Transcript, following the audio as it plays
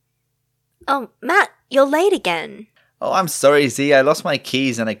Oh, Matt, you're late again. Oh, I'm sorry, Z. I lost my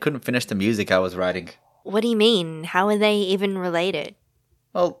keys and I couldn't finish the music I was writing. What do you mean? How are they even related?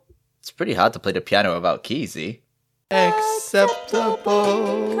 Well, it's pretty hard to play the piano without keys, Z. Acceptable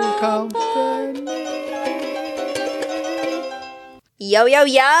company. Yo, yo,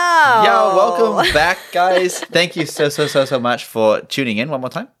 yo! Yo, welcome back, guys. Thank you so much for tuning in one more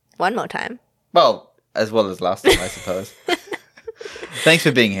time. One more time. Well as last time, I suppose. Thanks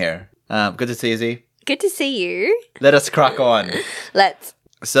for being here. Good to see you, Z. Good to see you. Let us crack on. Let's.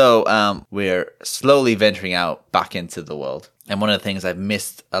 So, we're slowly venturing out back into the world. And one of the things I've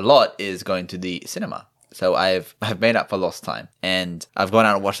missed a lot is going to the cinema. So I've made up for lost time. And I've gone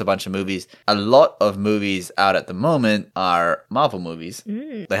out and watched a bunch of movies. A lot of movies out at the moment are Marvel movies.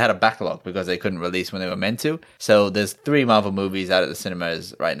 They had a backlog because they couldn't release when they were meant to. So there's 3 Marvel movies out at the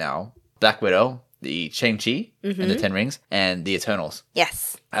cinemas right now. Black Widow, the Shang-Chi and the Ten Rings, and the Eternals.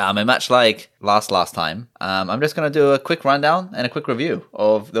 Yes. And much like last time, I'm just going to do a quick rundown and a quick review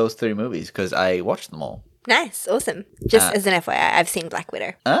of those 3 movies because I watched them all. Nice. Awesome. Just as an FYI, I've seen Black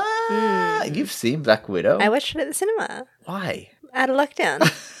Widow. You've seen Black Widow? I watched it at the cinema. Why? Out of lockdown.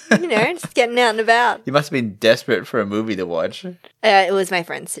 Just getting out and about. You must have been desperate for a movie to watch. It was my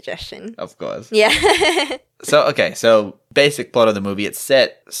friend's suggestion. Of course. Yeah. So basic plot of the movie, it's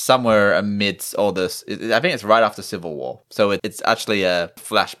set somewhere amidst all this. I think it's right after Civil War. So it's actually a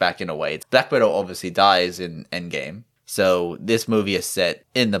flashback in a way. Black Widow obviously dies in Endgame. So this movie is set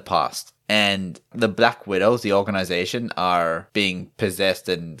in the past. And the Black Widows, the organization, are being possessed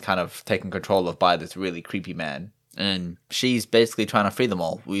and kind of taken control of by this really creepy man. And she's basically trying to free them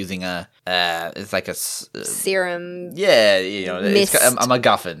all using it's like a serum. Yeah, it's a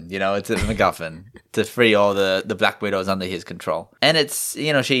MacGuffin. It's a MacGuffin to free all the Black Widows under his control. And it's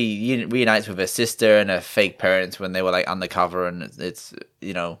she reunites with her sister and her fake parents when they were like undercover, and it's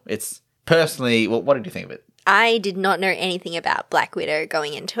personally. Well, what did you think of it? I did not know anything about Black Widow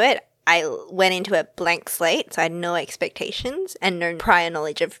going into it. I went into a blank slate, so I had no expectations and no prior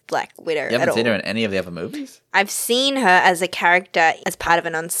knowledge of Black Widow at all. You haven't seen her in any of the other movies? I've seen her as a character as part of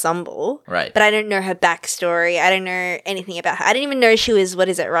an ensemble. Right. But I don't know her backstory. I don't know anything about her. I didn't even know she was,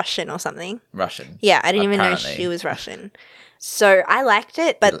 Russian or something? Russian. Yeah, I didn't even know she was Russian. So I liked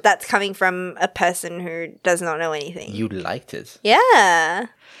it, but that's coming from a person who does not know anything. You liked it? Yeah.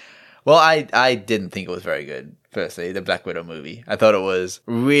 Well, I didn't think it was very good, personally, the Black Widow movie. I thought it was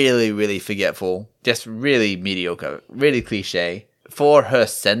really, really forgetful. Just really mediocre. Really cliche. For her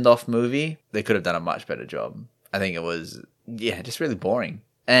send-off movie, they could have done a much better job. I think it was, just really boring.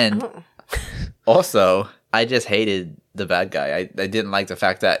 And also, I just hated the bad guy. I didn't like the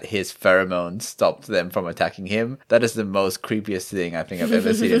fact that his pheromones stopped them from attacking him. That is the most creepiest thing I think I've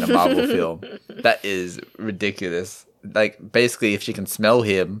ever seen in a Marvel film. That is ridiculous. Like, basically, if she can smell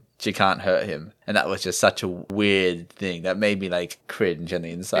him, she can't hurt him. And that was just such a weird thing. That made me, cringe on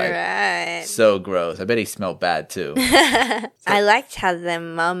the inside. Right. So gross. I bet he smelled bad, too. I liked how the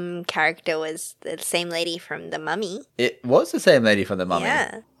mum character was the same lady from The Mummy. It was the same lady from The Mummy.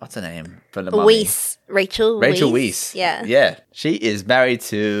 Yeah. What's her name from The Mummy? Weisz. Rachel Weisz. Yeah. Yeah. She is married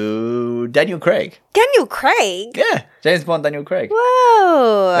to Daniel Craig. Daniel Craig? Yeah. James Bond Daniel Craig.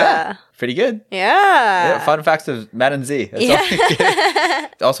 Whoa. Yeah. Pretty good. Yeah. Fun facts of Matt and Z.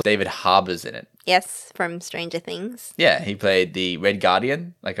 That's also David Harbour's in it. Yes, from Stranger Things. Yeah, he played the Red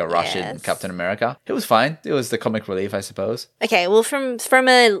Guardian, like a Russian Captain America. It was fine. It was the comic relief, I suppose. Okay, well, from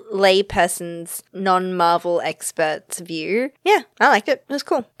a layperson's non-Marvel expert's view, yeah, I liked it. It was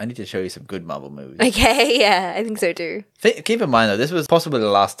cool. I need to show you some good Marvel movies. Okay, yeah, I think so too. Keep in mind, though, this was possibly the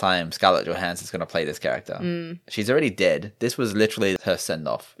last time Scarlett Johansson's going to play this character. She's already dead. This was literally her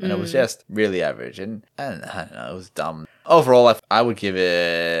send-off, and it was just really average. And I don't know, it was dumb. Overall, I would give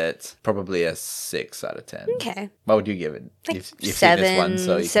it probably a 6 out of 10. Okay. What would you give it? Like you've 7, seen this one,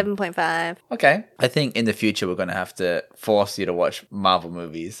 so 7.5. Okay. I think in the future we're going to have to force you to watch Marvel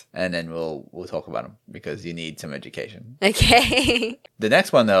movies, and then we'll talk about them because you need some education. Okay. The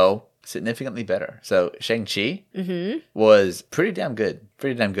next one, though, significantly better. So Shang-Chi was pretty damn good.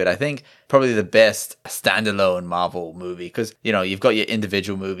 Pretty damn good. I think probably the best standalone Marvel movie because, you've got your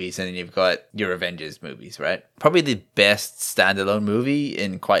individual movies and then you've got your Avengers movies, right? Probably the best standalone movie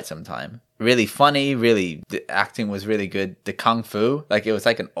in quite some time. Really funny, the acting was really good. The kung fu, it was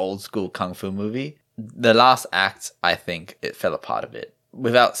like an old school kung fu movie. The last act, I think it fell apart a bit.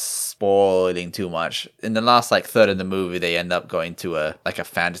 Without spoiling too much, in the last third of the movie, they end up going to a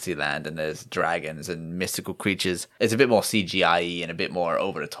fantasy land, and there's dragons and mystical creatures. It's a bit more CGI-y and a bit more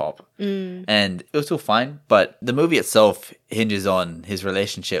over the top. And it was still fine, but the movie itself hinges on his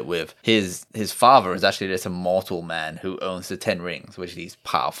relationship with his father is actually just a mortal man who owns the 10 rings, which are these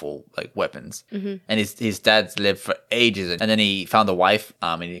powerful like weapons. And his dad's lived for ages, and then he found a wife,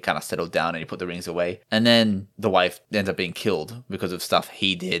 and he kind of settled down and he put the rings away. And then the wife ends up being killed because of stuff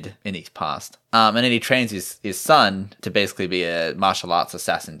he did in his past. And then he trains his son to basically be a martial arts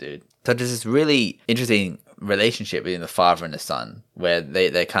assassin dude. So there's this really interesting relationship between the father and the son, where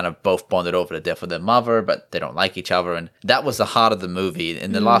they kind of both bonded over the death of their mother, but they don't like each other. And that was the heart of the movie.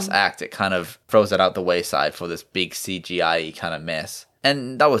 In the last act, it kind of throws it out the wayside for this big CGI kind of mess.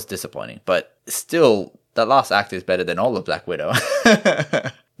 And that was disappointing. But still, the last act is better than all of Black Widow.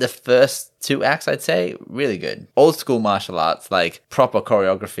 The first 2 acts, I'd say, really good. Old school martial arts, like proper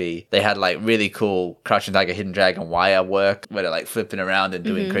choreography. They had like really cool Crouching Tiger, Hidden Dragon wire work where they're like flipping around and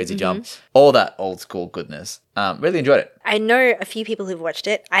doing crazy jumps. All that old school goodness. Really enjoyed it. I know a few people who've watched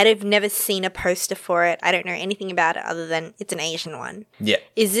it. I've never seen a poster for it. I don't know anything about it other than it's an Asian one. Yeah.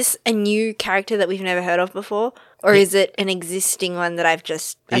 Is this a new character that we've never heard of before? Or is it an existing one that I've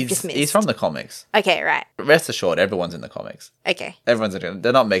just missed? He's from the comics. Okay, right. Rest assured, everyone's in the comics. Okay.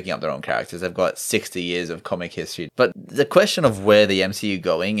 They're not making up their own characters. They've got 60 years of comic history. But the question of where the MCU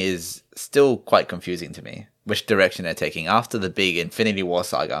going is still quite confusing to me. Which direction they're taking after the big Infinity War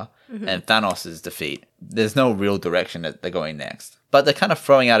saga and Thanos' defeat. There's no real direction that they're going next. But they're kind of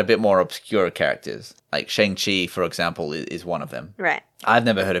throwing out a bit more obscure characters. Like Shang-Chi, for example, is one of them. Right. I've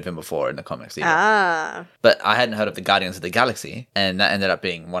never heard of him before in the comics either. Ah. But I hadn't heard of the Guardians of the Galaxy, and that ended up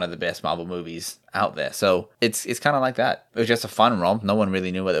being one of the best Marvel movies out there. So it's kind of like that. It was just a fun romp. No one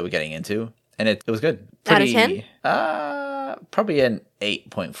really knew what they were getting into. And it was good. Out of 10? Probably an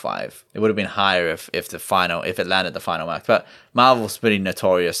 8.5. It would have been higher if it landed the final act. But Marvel's pretty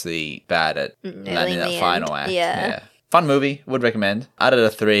notoriously bad at landing that final act. Yeah. Fun movie. Would recommend. Out of the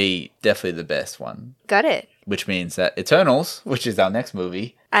 3, definitely the best one. Got it. Which means that Eternals, which is our next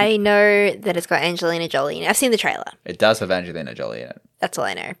movie. I know that it's got Angelina Jolie in it. I've seen the trailer. It does have Angelina Jolie in it. That's all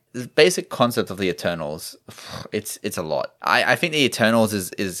I know. The basic concept of the Eternals, it's a lot. I think the Eternals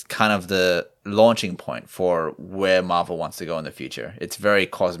is kind of the launching point for where Marvel wants to go in the future. It's very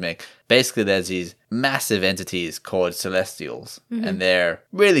cosmic. Basically, there's these massive entities called Celestials, and they're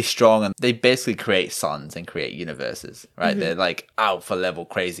really strong, and they basically create suns and create universes, right? They're like alpha level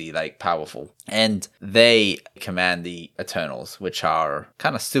crazy, like powerful. And they command the Eternals, which are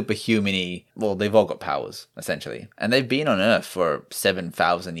kind of superhuman-y. Well, they've all got powers, essentially. And they've been on Earth for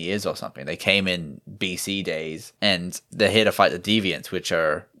 7,000 years or something. They came in BC days, and they're here to fight the Deviants, which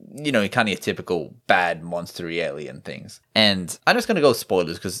are, you know, kind of your typical bad monstery alien things. And I'm just going to go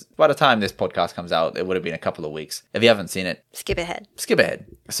spoilers, because by the time this podcast comes out, it would have been a couple of weeks. If you haven't seen it, skip ahead.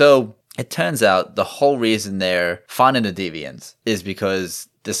 So it turns out the whole reason they're finding the Deviants is because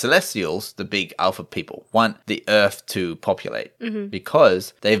the Celestials, the big alpha people, want the Earth to populate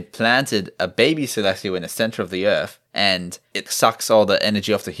because they've planted a baby Celestial in the center of the Earth, and it sucks all the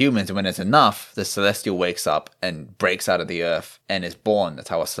energy off the humans, and when it's enough, the Celestial wakes up and breaks out of the Earth and is born. That's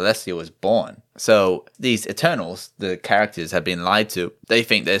how a Celestial is born. So these Eternals, the characters, have been lied to. They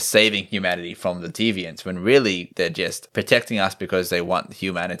think they're saving humanity from the Deviants, when really they're just protecting us because they want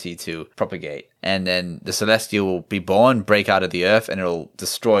humanity to propagate. And then the Celestial will be born, break out of the Earth, and it'll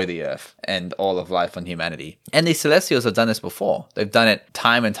destroy the Earth and all of life on humanity. And these Celestials have done this before. They've done it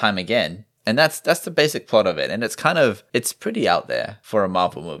time and time again. And that's the basic plot of it. And it's pretty out there for a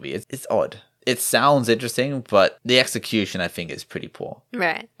Marvel movie. It's odd. It sounds interesting, but the execution, I think, is pretty poor.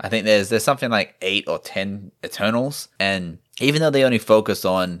 Right. I think there's something like 8 or 10 Eternals, and even though they only focus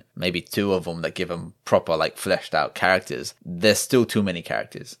on maybe 2 of them that give them proper, like, fleshed out characters, there's still too many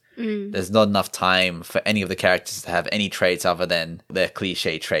characters. There's not enough time for any of the characters to have any traits other than their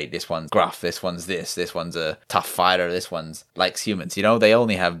cliche trait. This one's gruff, this one's this one's a tough fighter, this one's likes humans. You know, they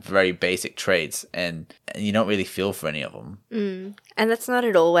only have very basic traits, and you don't really feel for any of them. And that's not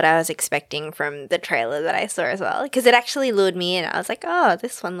at all what I was expecting from the trailer that I saw as well, because it actually lured me in. I was like, oh,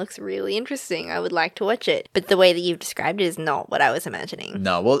 this one looks really interesting. I would like to watch it. But the way that you've described it is not what I was imagining.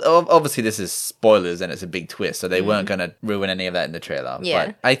 No, well, obviously this is spoilers and it's a big twist, so they weren't going to ruin any of that in the trailer. Yeah.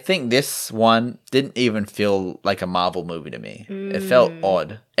 But I think this one didn't even feel like a Marvel movie to me. It felt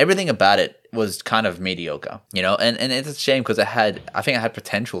odd. Everything about it was kind of mediocre, you know, and it's a shame because I think it had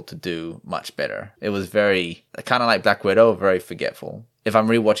potential to do much better. It was very, kind of like Black Widow, very forgetful. If I'm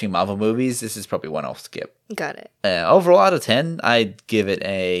rewatching Marvel movies, this is probably one I'll skip. Got it. Overall, out of 10, I'd give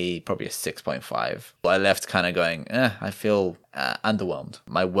it probably a 6.5. I left kind of going, I feel underwhelmed.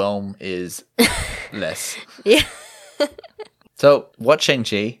 My whelm is less. Yeah. So, watch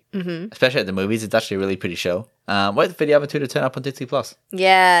Shang-Chi, especially at the movies. It's actually a really pretty show. Wait for the other two to turn up on Disney Plus.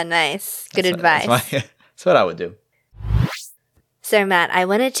 Yeah, nice. Good advice. That's what I would do. So, Matt, I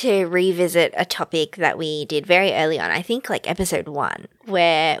wanted to revisit a topic that we did very early on, I think like episode 1,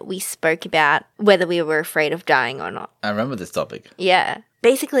 where we spoke about whether we were afraid of dying or not. I remember this topic. Yeah.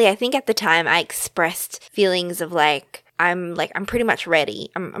 Basically, I think at the time I expressed feelings of I'm pretty much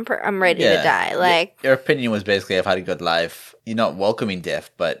ready. I'm ready to die. Like, your opinion was basically, I've had a good life. You're not welcoming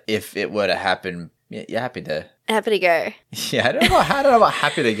death, but if it were to happen, you're happy to go. Yeah, I don't know about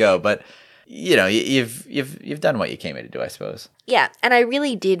happy to go, but you know, you've done what you came here to do, I suppose. Yeah, and I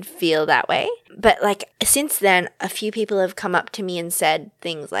really did feel that way. But like since then, a few people have come up to me and said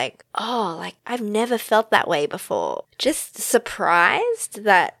things like, "Oh, like I've never felt that way before." Just surprised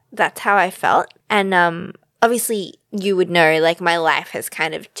that that's how I felt. And obviously you would know, like my life has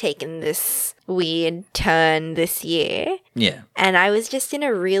kind of taken this weird turn this year. Yeah. And I was just in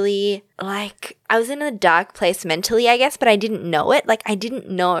a really I was in a dark place mentally, I guess, but I didn't know it. Like I didn't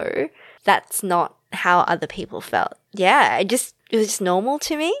know that's not how other people felt. Yeah, it was just normal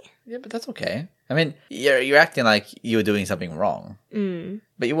to me. Yeah, but that's okay. I mean, you're acting like you were doing something wrong.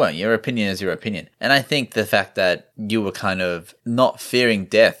 But you weren't. Your opinion is your opinion. And I think the fact that you were kind of not fearing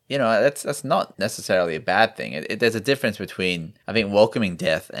death, you know, that's not necessarily a bad thing. There's a difference between, I think, welcoming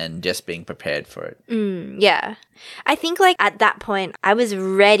death and just being prepared for it. Yeah. I think like at that point I was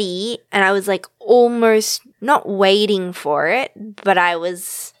ready and I was like almost not waiting for it, but I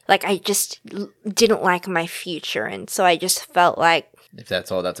was like, I just didn't like my future. And so I just felt like, if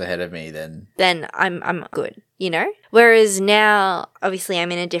that's all that's ahead of me, then I'm good, you know? Whereas now, obviously,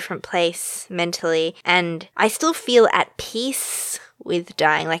 I'm in a different place mentally, and I still feel at peace with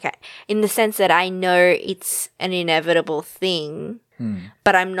dying, in the sense that I know it's an inevitable thing,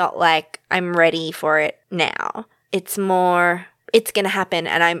 but I'm not like, I'm ready for it now. It's more, it's going to happen,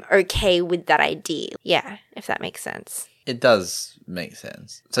 and I'm okay with that idea. Yeah, if that makes sense. It does make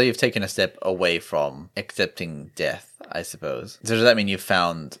sense. So you've taken a step away from accepting death, I suppose. So does that mean you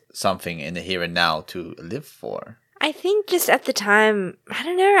found something in the here and now to live for? I think just at the time, I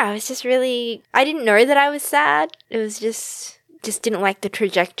don't know, I was just really, I didn't know that I was sad. It was just didn't like the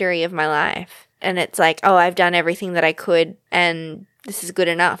trajectory of my life. And it's like, oh, I've done everything that I could and this is good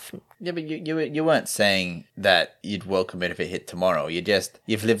enough. Yeah, but you weren't saying that you'd welcome it if it hit tomorrow.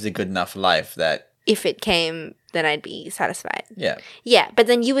 You've lived a good enough life that if it came, then I'd be satisfied. Yeah. Yeah, but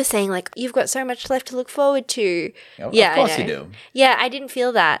then you were saying, like, you've got so much left to look forward to. Of Yeah, course I know. you do. Yeah, I didn't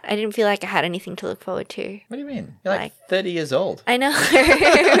feel that. I didn't feel like I had anything to look forward to. What do you mean? You're like 30 years old. I know.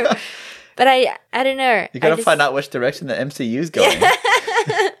 But I don't know. You gotta find out which direction the MCU's going.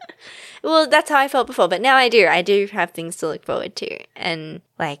 Well, that's how I felt before, but now I do. I do have things to look forward to. And,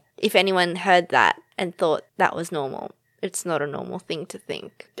 like, if anyone heard that and thought that was normal, it's not a normal thing to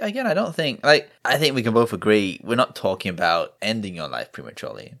think. Again, I think we can both agree we're not talking about ending your life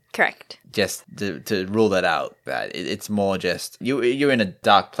prematurely. Correct. Just to rule that out, that it's more just you're in a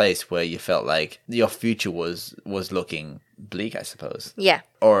dark place where you felt like your future was looking bleak, I suppose. Yeah.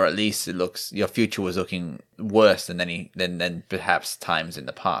 Or at least your future was looking worse than perhaps times in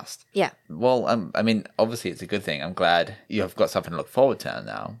the past. Yeah. Well, I mean, obviously it's a good thing. I'm glad you have got something to look forward to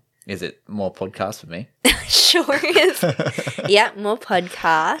now. Is it more podcasts for me? Sure is. Yeah, more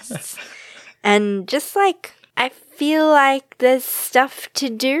podcasts. And just like, I feel like there's stuff to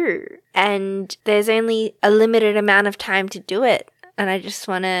do and there's only a limited amount of time to do it. And I just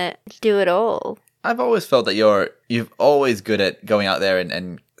want to do it all. I've always felt that you're always good at going out there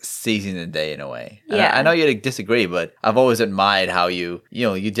and seizing the day in a way. Yeah. I know you disagree, but I've always admired how you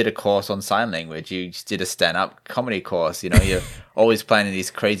did a course on sign language. You just did a stand-up comedy course. You're always planning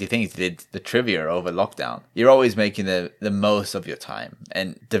these crazy things. You did the trivia over lockdown. You're always making the most of your time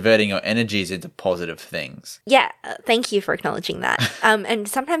and diverting your energies into positive things. Yeah, thank you for acknowledging that. And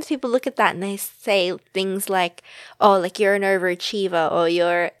sometimes people look at that and they say things like, oh, like you're an overachiever or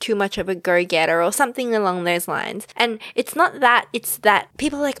you're too much of a go-getter or something along those lines. And it's not that, it's that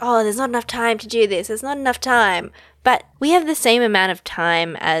people are like, oh, there's not enough time to do this. There's not enough time. But we have the same amount of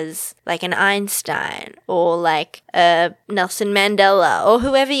time as like an Einstein or like a Nelson Mandela or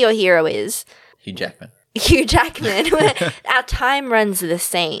whoever your hero is. Hugh Jackman. Our time runs the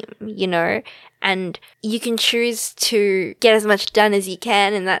same, and you can choose to get as much done as you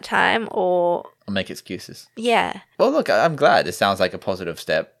can in that time or make excuses. Yeah. Well, look, I'm glad. It sounds like a positive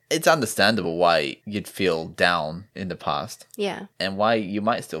step. It's understandable why you'd feel down in the past. Yeah. And why you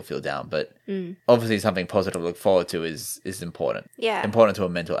might still feel down, but obviously something positive to look forward to is important. Yeah. Important to a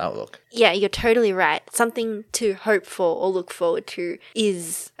mental outlook. Yeah, you're totally right. Something to hope for or look forward to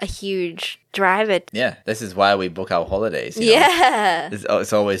is a huge drive it. Yeah, this is why we book our holidays. You know? Yeah.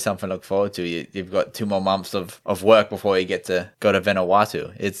 It's always something to look forward to. You've got 2 more months of work before you get to go to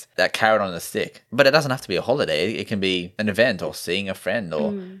Vanuatu. It's that carrot on the stick. But it doesn't have to be a holiday. It can be an event or seeing a friend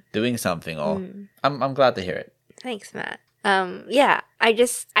or doing something. Or I'm glad to hear it. Thanks, Matt. Yeah,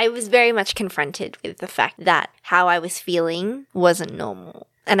 I was very much confronted with the fact that how I was feeling wasn't normal.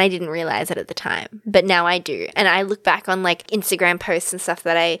 And I didn't realize it at the time, but now I do. And I look back on like Instagram posts and stuff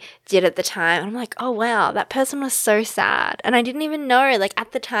that I did at the time, and I'm like, oh wow, that person was so sad. And I didn't even know, like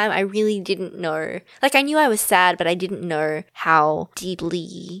at the time, I really didn't know. Like I knew I was sad, but I didn't know how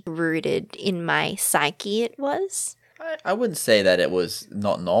deeply rooted in my psyche it was. I wouldn't say that it was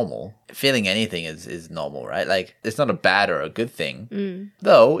not normal. Feeling anything is normal, right? Like, it's not a bad or a good thing.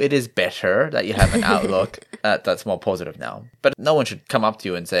 Though, it is better that you have an outlook that's more positive now. But no one should come up to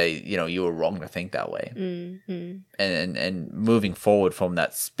you and say, you were wrong to think that way. And moving forward from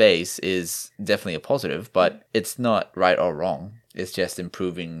that space is definitely a positive, but it's not right or wrong. It's just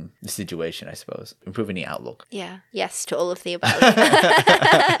improving the situation, I suppose. Improving the outlook. Yeah. Yes to all of the above.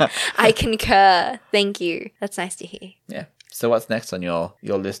 I concur. Thank you. That's nice to hear. Yeah. So what's next on your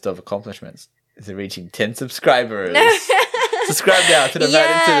list of accomplishments? Is it reaching 10 subscribers? Subscribe now to the Z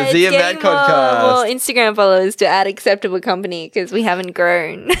and Matt podcast. More Instagram followers to add acceptable company because we haven't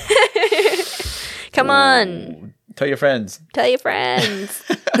grown. Come on. Tell your friends. Tell your friends.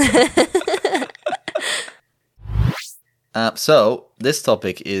 So this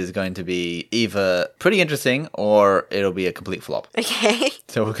topic is going to be either pretty interesting or it'll be a complete flop. Okay.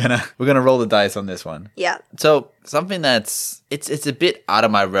 So we're gonna roll the dice on this one. Yeah. So something it's a bit out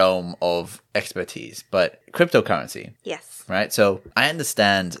of my realm of expertise, but cryptocurrency. Yes. Right. So I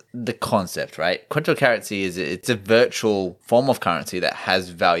understand the concept, right? Cryptocurrency it's a virtual form of currency that has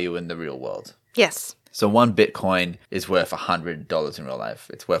value in the real world. Yes. So 1 Bitcoin is worth $100 in real life.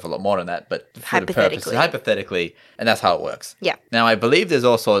 It's worth a lot more than that, but for the purpose, hypothetically, and that's how it works. Yeah. Now, I believe there's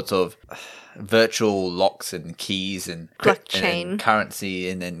all sorts of virtual locks and keys and blockchain and currency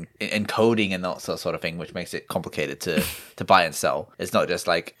and encoding and that sort of thing, which makes it complicated to buy and sell. It's not just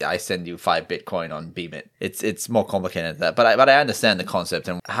like I send you 5 Bitcoin on Beemit. It's more complicated than that. But I understand the concept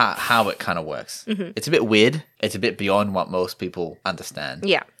and how it kind of works. It's a bit weird. It's a bit beyond what most people understand.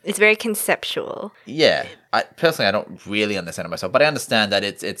 Yeah, it's very conceptual. Yeah. I don't really understand it myself, but I understand that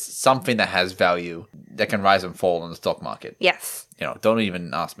it's something that has value that can rise and fall on the stock market. Yes. Don't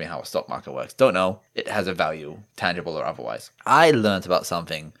even ask me how a stock market works. Don't know. It has a value, tangible or otherwise. I learned about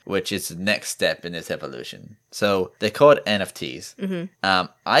something which is the next step in this evolution. So they're called NFTs.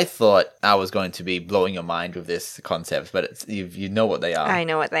 I thought I was going to be blowing your mind with this concept, but you know what they are. I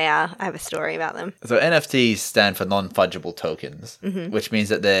know what they are. I have a story about them. So NFTs stand for non-fungible tokens, which means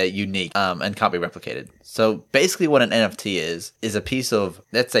that they're unique and can't be replicated. So basically what an NFT is a piece of,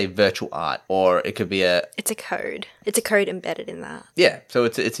 let's say, virtual art, or it could be It's a code. It's a code embedded in that. Yeah, so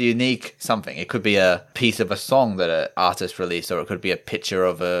it's a unique something. It could be a piece of a song that an artist released, or it could be a picture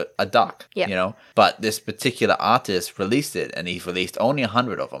of a duck, But this particular artist released it, and he's released only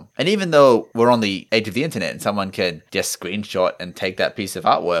 100 of them. And even though we're on the age of the internet and someone can just screenshot and take that piece of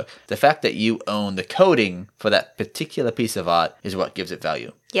artwork, the fact that you own the coding for that particular piece of art is what gives it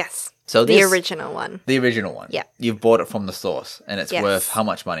value. Yes. So the original one. The original one. Yeah. You've bought it from the source, and it's worth how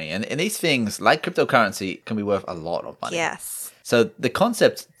much money? And these things, like cryptocurrency, can be worth a lot of money. Yes. So the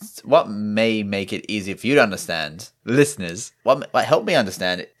concept, what may make it easier for you to understand, listeners, what helped me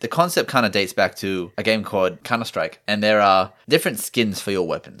understand it, the concept kind of dates back to a game called Counter-Strike, and there are different skins for your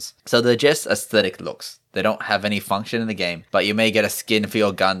weapons. So they're just aesthetic looks. They don't have any function in the game, but you may get a skin for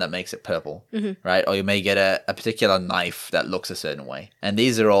your gun that makes it purple, right? Or you may get a particular knife that looks a certain way. And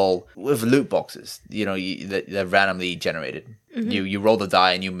these are all with loot boxes, they're randomly generated. You roll the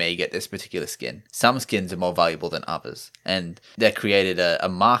die and you may get this particular skin. Some skins are more valuable than others. And they created a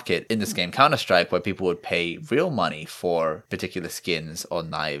market in this game, Counter-Strike, where people would pay real money for particular skins or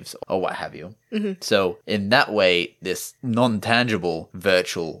knives or what have you. So in that way, this non-tangible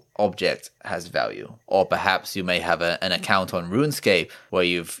virtual object has value. Or perhaps you may have an account on RuneScape where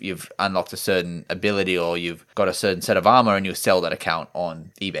you've unlocked a certain ability, or you've got a certain set of armor and you sell that account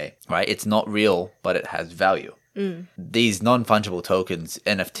on eBay, right? It's not real, but it has value. These non-fungible tokens,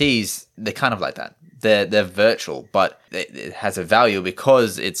 NFTs, they're kind of like that. They're virtual, but it has a value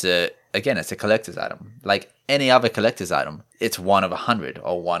because it's a again, it's a collector's item. Like any other collector's item, it's one of 100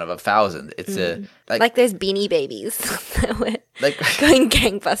 or one of 1,000. It's a Like those Beanie Babies that were like going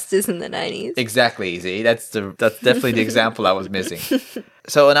gangbusters in the 90s. exactly, Z. That's definitely the example I was missing.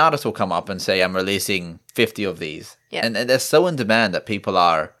 So an artist will come up and say, I'm releasing 50 of these. Yeah. And they're so in demand that people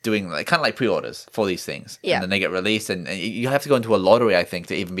are doing like kind of like pre-orders for these things. Yeah. And then they get released, and you have to go into a lottery, I think,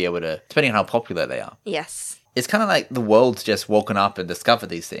 to even be able to, depending on how popular they are. Yes. It's kind of like the world's just woken up and discovered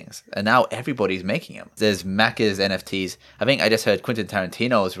these things, and now everybody's making them. There's Macca's NFTs. I think I just heard Quentin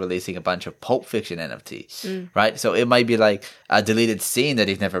Tarantino is releasing a bunch of Pulp Fiction NFTs, right? So it might be like a deleted scene that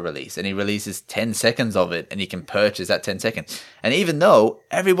he's never released, and he releases 10 seconds of it, and you can purchase that 10 seconds. And even though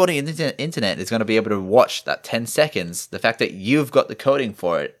everybody in the internet is going to be able to watch that 10 seconds, the fact that you've got the coding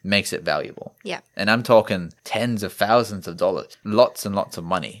for it makes it valuable. Yeah. And I'm talking tens of thousands of dollars, lots and lots of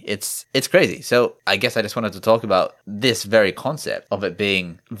money. It's crazy. So I guess I just wanted to talk about this very concept of it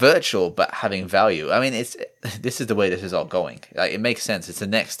being virtual but having value. I mean, this is the way this is all going. Like, it makes sense. It's the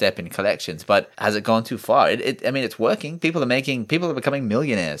next step in collections, but has it gone too far? I mean, it's working. People are becoming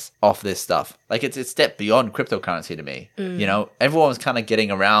millionaires off this stuff. Like, it's a step beyond cryptocurrency to me. You know, everyone was kind of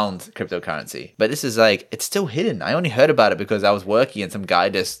getting around cryptocurrency, but this is like, it's still hidden. I only heard about it because I was working and some guy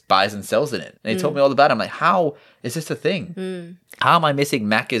just buys and sells in it. And he told me all about it. I'm like, how is this a thing? How am I missing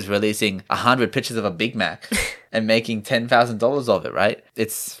Mac is releasing 100 pictures of a Big Mac and making $10,000 of it, right?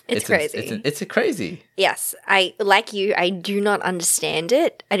 It's crazy. It's crazy. Yes, I do not understand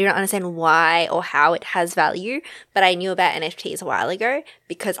it. I do not understand why or how it has value, but I knew about NFTs a while ago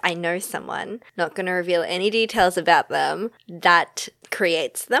because I know someone, not going to reveal any details about them, that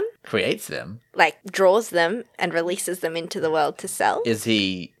creates them, like draws them and releases them into the world to sell. Is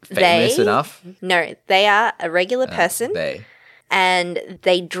he famous enough? No, they are a regular person. And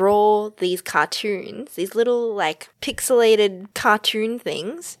they draw these cartoons, these little like pixelated cartoon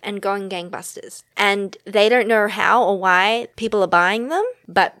things, and go on gangbusters. And they don't know how or why people are buying them,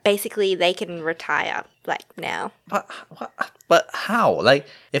 but basically they can retire like now. But how? Like,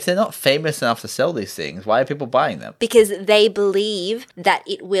 if they're not famous enough to sell these things, why are people buying them? Because they believe that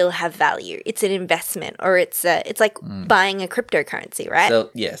it will have value. It's an investment, or it's like buying a cryptocurrency, right? So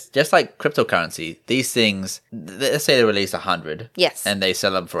yes, just like cryptocurrency, these things. Let's say they release 100. Yes. And they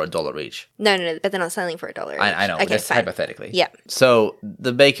sell them for $1 each. No, but they're not selling for $1 each. I know. Okay, Just fine. hypothetically. Yeah. So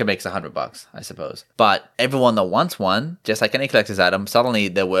the baker makes $100, I suppose. But everyone that wants one, just like any collector's item, suddenly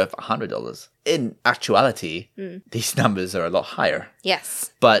they're worth $100. In actuality, these numbers are a lot higher.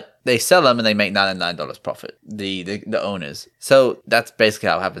 Yes. But they sell them and they make $99 profit, the owners. So that's basically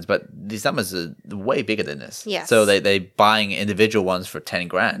how it happens. But these numbers are way bigger than this. Yes. So they buying individual ones for 10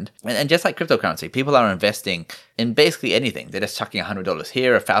 grand. And just like cryptocurrency, people are investing in basically anything. They're just chucking $100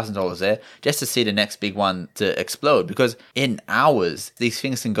 here, $1,000 there, just to see the next big one to explode. Because in hours, these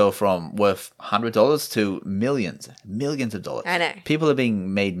things can go from worth $100 to millions of dollars. I know. People are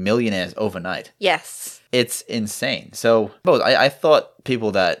being made millionaires overnight. Yes. It's insane. So, both. I thought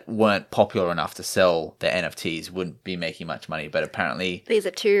people that weren't popular enough to sell their NFTs wouldn't be making much money, but apparently... These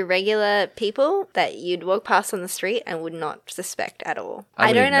are two regular people that you'd walk past on the street and would not suspect at all.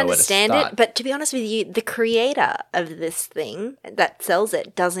 I don't understand it, but to be honest with you, the creator of this thing that sells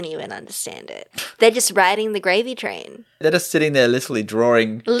it doesn't even understand it. They're just riding the gravy train. They're just sitting there literally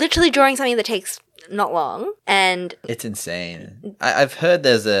drawing something that takes not long, and it's insane. I've heard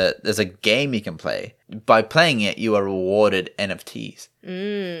there's a game you can play. By playing it, you are rewarded NFTs.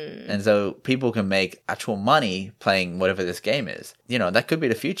 And so people can make actual money playing whatever this game is. You know, that could be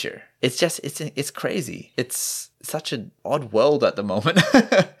the future. It's just, it's crazy. It's such an odd world at the moment.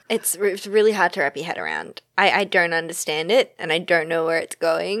 It's really hard to wrap your head around. I don't understand it, and I don't know where it's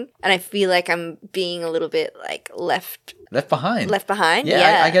going. And I feel like I'm being a little bit like left behind.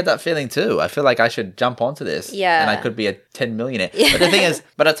 Yeah. I get that feeling too. I feel like I should jump onto this. Yeah. And I could be a 10 millionaire. Yeah. But the thing is,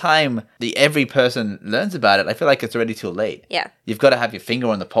 by the time every person learns about it, I feel like it's already too late. Yeah. You've got to have your finger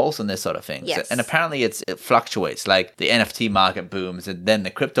on the pulse on this sort of thing. Yes. And apparently it fluctuates. Like the NFT market booms and then the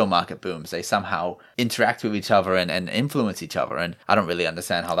crypto market booms. They somehow interact with each other and influence each other. And I don't really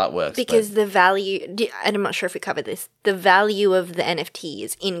understand how that works. Because the value, and I'm not sure if we covered this, the value of the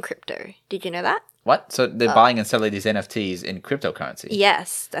NFTs in crypto. Did you know that? What? So they're buying and selling these NFTs in cryptocurrency?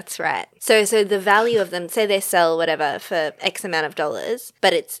 Yes, that's right. So the value of them, say they sell whatever for X amount of dollars,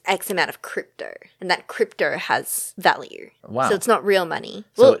 but it's X amount of crypto, and that crypto has value. Wow. So it's not real money.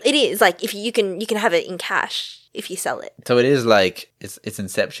 So well, it is. Like, if you can have it in cash if you sell it. So it is like, it's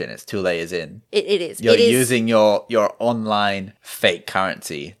Inception. It's 2 layers in. It is. You're using your online fake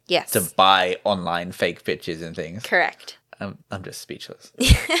currency Yes. to buy online fake pictures and things. Correct. I'm just speechless.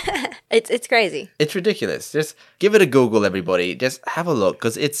 It's crazy. It's ridiculous. Just give it a Google, everybody. Just have a look,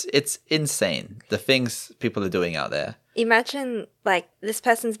 because it's insane, the things people are doing out there. Imagine, like, this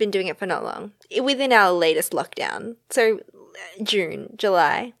person's been doing it for not long. Within our latest lockdown. So, June,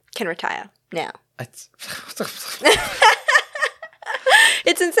 July, can retire now. It's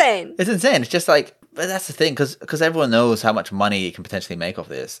It's insane. It's insane. It's just like, but that's the thing, because everyone knows how much money you can potentially make off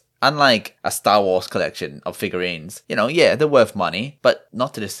this. Unlike a Star Wars collection of figurines, yeah, they're worth money, but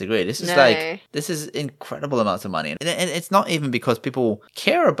not to this degree. This is this is incredible amounts of money. And it's not even because people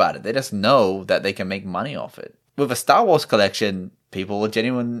care about it. They just know that they can make money off it. With a Star Wars collection, people are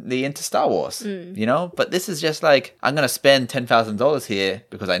genuinely into Star Wars, But this is just like, I'm going to spend $10,000 here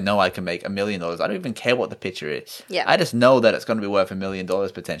because I know I can make $1 million. I don't even care what the picture is. Yeah. I just know that it's going to be worth $1 million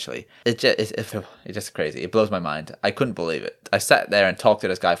potentially. It's just crazy. It blows my mind. I couldn't believe it. I sat there and talked to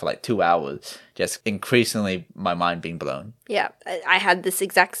this guy for like 2 hours, just increasingly my mind being blown. Yeah, I had this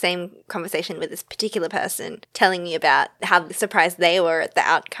exact same conversation with this particular person telling me about how surprised they were at the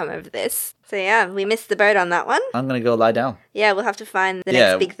outcome of this. So yeah, we missed the boat on that one. I'm going to go lie down. Yeah, we'll have to find the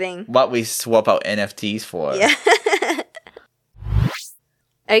next big thing. What we swap out NFTs for. Yeah.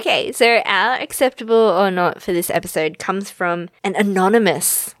 Okay, so our acceptable or not for this episode comes from an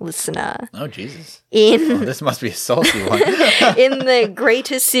anonymous listener. Oh, Jesus. This must be a salty one. In the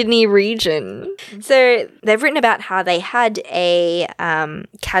Greater Sydney region. So they've written about how they had a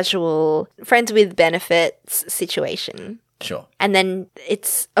casual friends with benefits situation. Sure. And then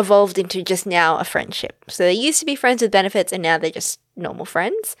it's evolved into just now a friendship. So they used to be friends with benefits and now they're just normal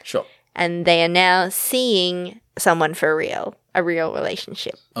friends. Sure. And they are now seeing someone for a real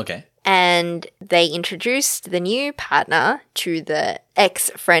relationship. Okay. And they introduced the new partner to the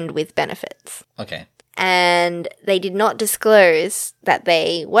ex-friend with benefits. Okay. And they did not disclose that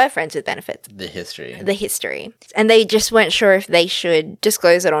they were friends with benefits. The history. And they just weren't sure if they should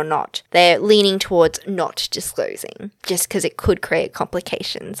disclose it or not. They're leaning towards not disclosing, just because it could create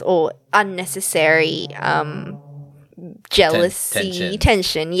complications or unnecessary jealousy,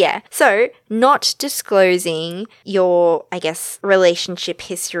 tension, yeah. So, not disclosing your, I guess, relationship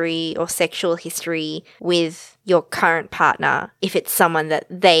history or sexual history with your current partner if it's someone that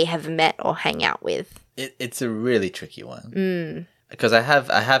they have met or hang out with. It's a really tricky one. Because I have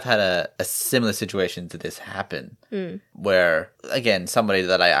had a similar situation to this happen, where, again, somebody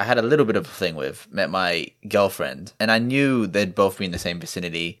that I had a little bit of a thing with met my girlfriend, and I knew they'd both be in the same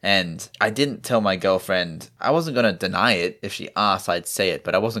vicinity, and I didn't tell my girlfriend. I wasn't going to deny it. If she asked, I'd say it,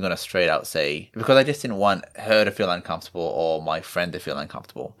 but I wasn't going to straight out say, because I just didn't want her to feel uncomfortable or my friend to feel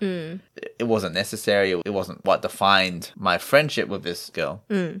uncomfortable. It wasn't necessary. It wasn't what defined my friendship with this girl.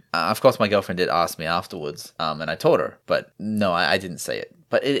 Of course, my girlfriend did ask me afterwards, and I told her, but no, I didn't say it.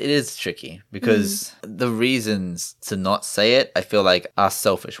 But it is tricky because the reasons to not say it, I feel like, are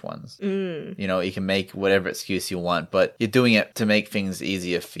selfish ones. You can make whatever excuse you want, but you're doing it to make things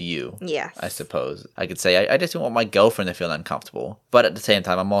easier for you. Yes. I suppose. I could say, I just don't want my girlfriend to feel uncomfortable. But at the same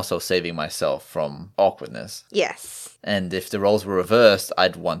time, I'm also saving myself from awkwardness. Yes. And if the roles were reversed,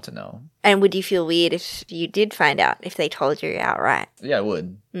 I'd want to know. And would you feel weird if you did find out, if they told you outright? Yeah, I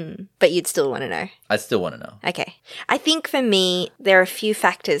would. But you'd still want to know? I'd still want to know. Okay. I think for me, there are a few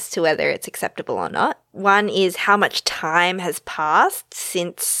factors to whether it's acceptable or not. One is how much time has passed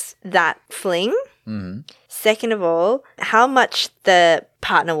since that fling. Second of all, how much the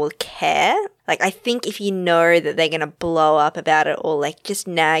partner will care. Like, I think if you know that they're going to blow up about it or, like, just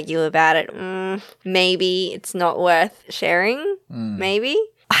nag you about it, maybe it's not worth sharing. Maybe.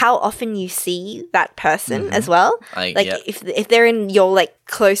 How often you see that person as well. If they're in your, like,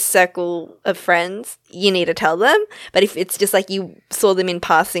 close circle of friends, you need to tell them. But if it's just like you saw them in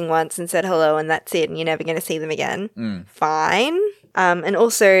passing once and said hello and that's it and you're never going to see them again, fine. And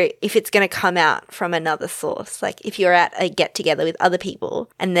also, if it's going to come out from another source, like if you're at a get-together with other people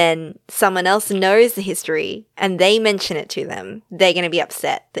and then someone else knows the history and they mention it to them, they're going to be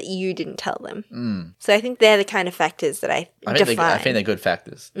upset that you didn't tell them. So I think they're the kind of factors that I define. I think they're good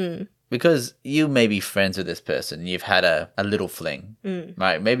factors. Because you may be friends with this person, you've had a little fling,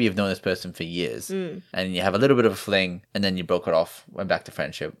 right? Maybe you've known this person for years, and you have a little bit of a fling, and then you broke it off, went back to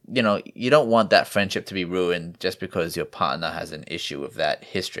friendship. You don't want that friendship to be ruined just because your partner has an issue with that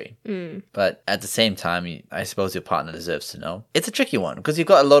history. But at the same time, I suppose your partner deserves to know. It's a tricky one, because you've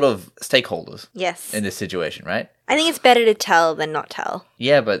got a lot of stakeholders yes. in this situation, right? I think it's better to tell than not tell.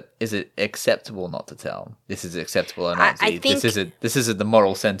 Yeah, but is it acceptable not to tell? This is acceptable or not? I think- this isn't the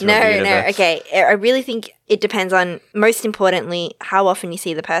moral center of the No, universe. okay. I really think it depends on, most importantly, how often you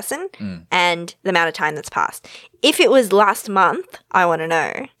see the person and the amount of time that's passed. If it was last month, I want to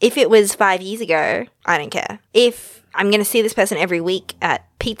know. If it was 5 years ago, I don't care. If I'm going to see this person every week at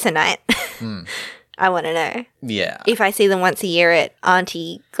pizza night, I want to know. Yeah. If I see them once a year at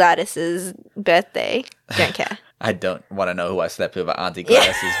Auntie Gladys's birthday, don't care. I don't want to know who I slept with at Auntie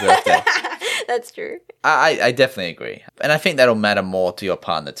Gladys's birthday. That's true. I definitely agree. And I think that'll matter more to your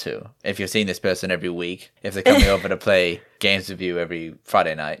partner too. If you're seeing this person every week, if they're coming over to play games with you every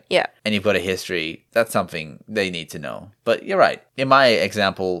Friday night, Yeah. and you've got a history, that's something they need to know. But you're right. In my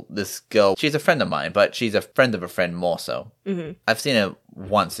example, this girl, she's a friend of mine, but she's a friend of a friend more so. Mm-hmm. I've seen her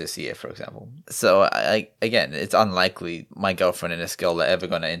once this year, for example. So, again, it's unlikely my girlfriend and this girl are ever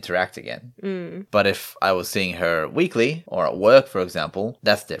going to interact again. But if I was seeing her weekly or at work, for example,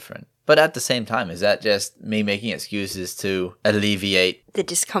 that's different. But at the same time, is that just me making excuses to alleviate? The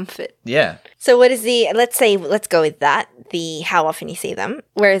discomfort. Yeah. So what is let's go with that, the how often you see them.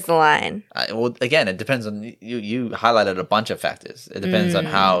 Where is the line? Well, again, it depends on, you highlighted a bunch of factors. It depends on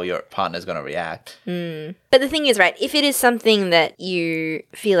how your partner's going to react. But the thing is, right, if it is something that you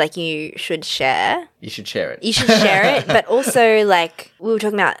feel like you should share, You should share it. you should share it. But also, like we were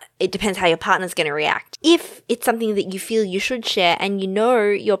talking about, it depends how your partner's going to react. If it's something that you feel you should share and you know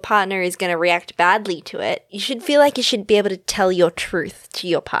your partner is going to react badly to it, you should feel like you should be able to tell your truth to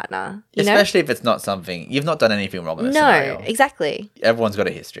your partner. You know? Especially if it's not something, you've not done anything wrong in this No, scenario. exactly. Everyone's got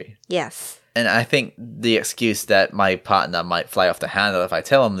a history. Yes. And I think the excuse that my partner might fly off the handle if I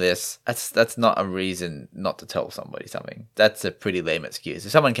tell him this, that's not a reason not to tell somebody something. That's a pretty lame excuse.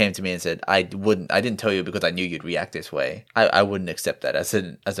 If someone came to me and said, I didn't tell you because I knew you'd react this way, I wouldn't accept that as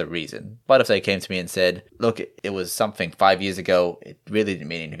a reason. But if they came to me and said, look, it was something 5 years ago, it really didn't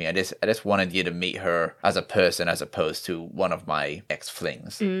mean anything. I just wanted you to meet her as a person as opposed to one of my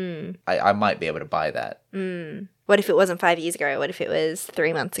ex-flings. I might be able to buy that. What if it wasn't 5 years ago? What if it was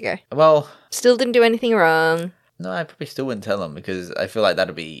 3 months ago? Well, Still didn't do anything wrong. no, I probably still wouldn't tell them because I feel like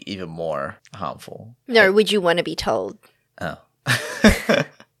that'd be even more harmful. No, would you want to be told? Oh.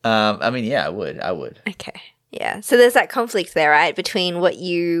 I mean, yeah, I would. Okay. Yeah. So there's that conflict there, right? Between what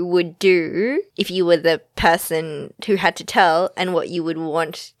you would do if you were the person who had to tell and what you would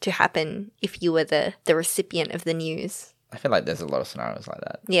want to happen if you were the recipient of the news. I feel like there's a lot of scenarios like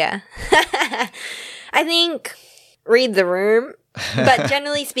that. Yeah. I think read the room, but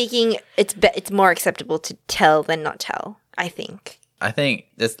generally speaking, it's more acceptable to tell than not tell, I think. I think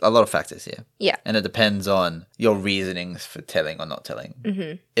there's a lot of factors here. Yeah. And it depends on your reasonings for telling or not telling.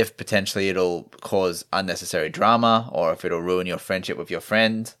 Mm-hmm. If potentially it'll cause unnecessary drama or if it'll ruin your friendship with your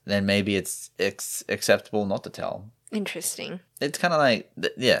friend, then maybe it's acceptable not to tell. Interesting. It's kind of like,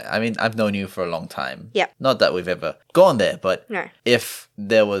 yeah, I mean, I've known you for a long time. Yeah. Not that we've ever gone there, but No. if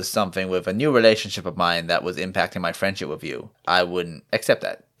there was something with a new relationship of mine that was impacting my friendship with you, I wouldn't accept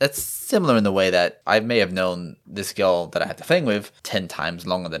that. That's similar in the way that I may have known this girl that I had to fling with 10 times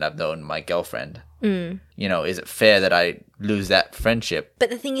longer than I've known my girlfriend. You know, is it fair that I lose that friendship? But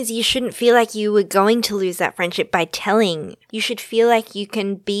the thing is, you shouldn't feel like you were going to lose that friendship by telling. You should feel like you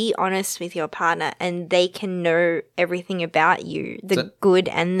can be honest with your partner and they can know everything about you. The good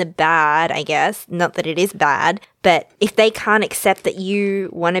and the bad, I guess. Not that it is bad. But if they can't accept that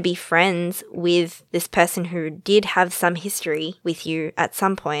you want to be friends with this person who did have some history with you at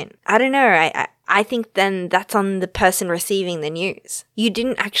some point, I don't know. I think then that's on the person receiving the news. You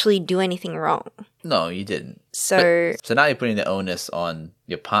didn't actually do anything wrong. No, you didn't. So So now you're putting the onus on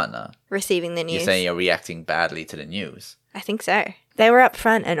your partner. receiving the news. You're saying you're reacting badly to the news. I think so. They were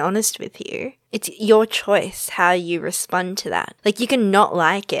upfront and honest with you. It's your choice how you respond to that. Like, you can not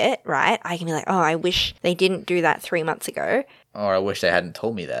like it, right? I can be like, oh, I wish they didn't do that 3 months ago. Or I wish they hadn't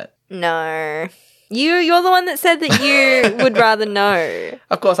told me that. No. You're the one that said that you would rather know.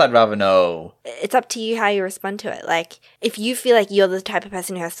 Of course I'd rather know. It's up to you how you respond to it. Like, if you feel like you're the type of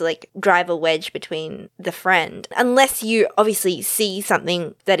person who has to, like, drive a wedge between the friend, unless you obviously see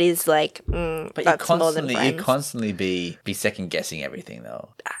something that is like, But that's more than friends. you constantly be second guessing everything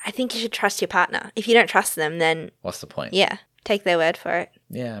though. I think you should trust your partner. If you don't trust them, then What's the point? yeah, take their word for it.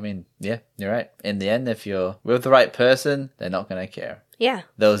 Yeah, I mean, yeah, you're right. In the end, if you're with the right person, they're not going to care. Yeah.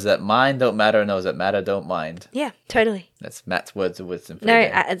 Those that mind don't matter, and those that matter don't mind. Yeah, totally. That's Matt's words of wisdom for No, the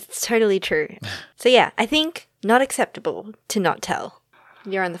day. it's totally true. So yeah, I think not acceptable to not tell.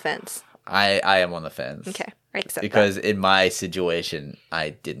 You're on the fence. I am on the fence. Okay. I accept because in my situation, I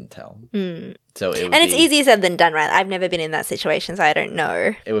didn't tell. So it would and it's easier said than done, right? I've never been in that situation, so I don't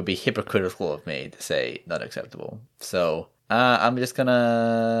know. It would be hypocritical of me to say not acceptable. So I'm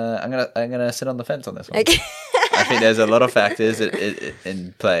gonna sit on the fence on this one. Okay. I think there's a lot of factors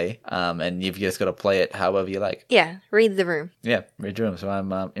in play, and you've just got to play it however you like. Yeah, read the room. Yeah, read the room. So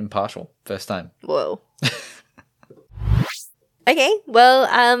I'm impartial. First time. Whoa. Okay, well,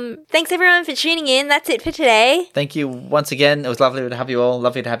 thanks everyone for tuning in. That's it for today. Thank you once again. It was lovely to have you all.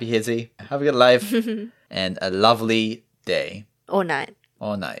 Lovely to have you, Hizzy. Have a good life and a lovely day. Or night.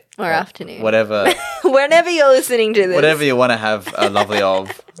 Or night. Or afternoon. Whatever. Whenever you're listening to this. Whatever you want to have a lovely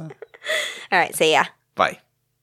of. All right, see ya. Bye.